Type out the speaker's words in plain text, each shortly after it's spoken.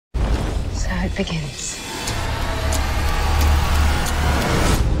So it begins.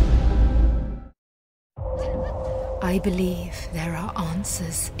 I believe there are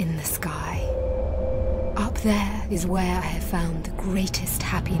answers in the sky. Up there is where I have found the greatest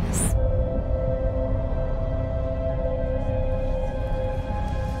happiness.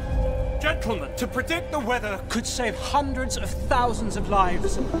 Gentlemen, to predict the weather could save hundreds of thousands of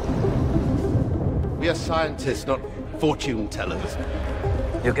lives. We are scientists, not fortune tellers.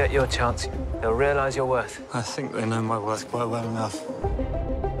 You'll get your chance. They'll realise your worth. I think they know my worth quite well enough.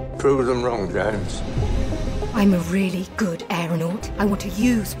 Prove them wrong, Jones. I'm a really good aeronaut. I want to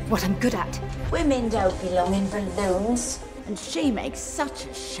use what I'm good at. Women don't belong in balloons. And she makes such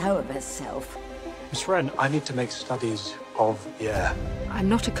a show of herself. Miss Wren, I need to make studies of the air. I'm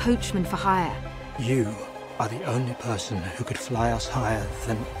not a coachman for hire. You are the only person who could fly us higher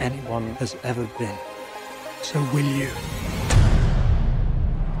than anyone has ever been. So will you?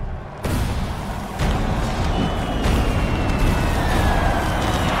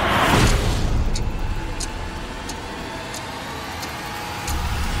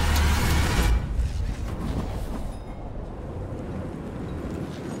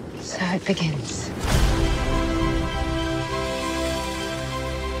 So it begins.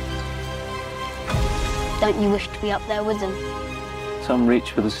 Don't you wish to be up there with them? Some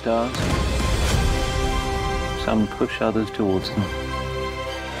reach for the stars. Some push others towards them.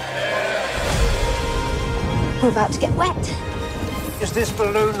 We're about to get wet. Is this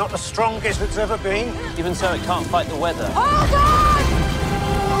balloon not the strongest it's ever been? Even so, it can't fight the weather. I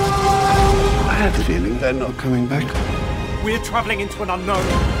have a feeling they're not coming back. We're travelling into an unknown.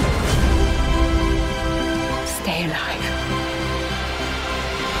 Stay alive.